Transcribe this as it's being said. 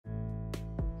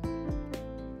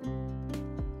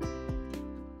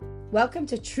Welcome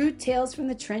to True Tales from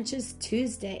the Trenches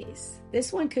Tuesdays.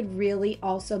 This one could really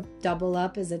also double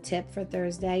up as a tip for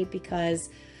Thursday because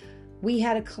we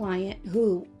had a client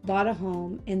who bought a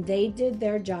home and they did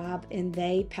their job and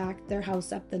they packed their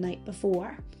house up the night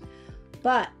before.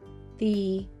 But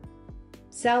the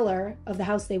seller of the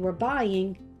house they were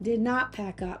buying did not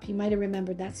pack up. You might have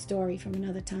remembered that story from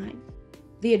another time.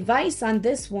 The advice on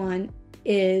this one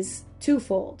is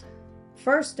twofold.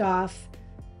 First off,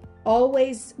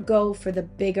 always go for the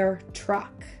bigger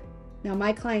truck. Now,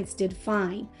 my clients did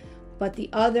fine, but the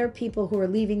other people who were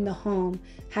leaving the home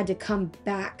had to come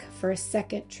back for a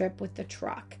second trip with the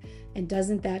truck. And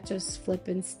doesn't that just flip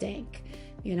and stink?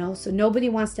 So nobody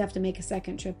wants to have to make a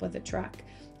second trip with a truck.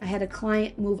 I had a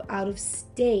client move out of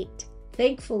state.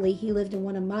 Thankfully, he lived in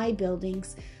one of my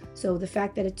buildings. So the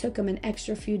fact that it took him an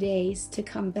extra few days to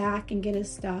come back and get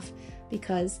his stuff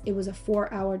because it was a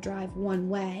 4-hour drive one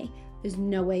way. There's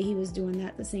no way he was doing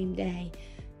that the same day.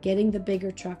 Getting the bigger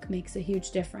truck makes a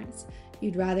huge difference.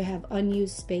 You'd rather have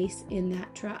unused space in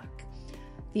that truck.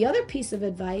 The other piece of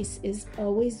advice is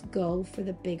always go for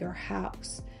the bigger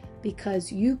house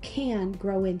because you can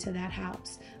grow into that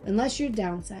house unless you're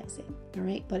downsizing, all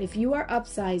right? But if you are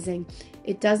upsizing,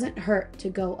 it doesn't hurt to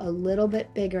go a little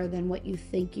bit bigger than what you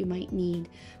think you might need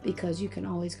because you can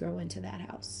always grow into that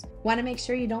house. Want to make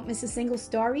sure you don't miss a single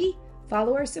story?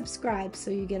 Follow or subscribe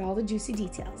so you get all the juicy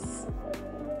details.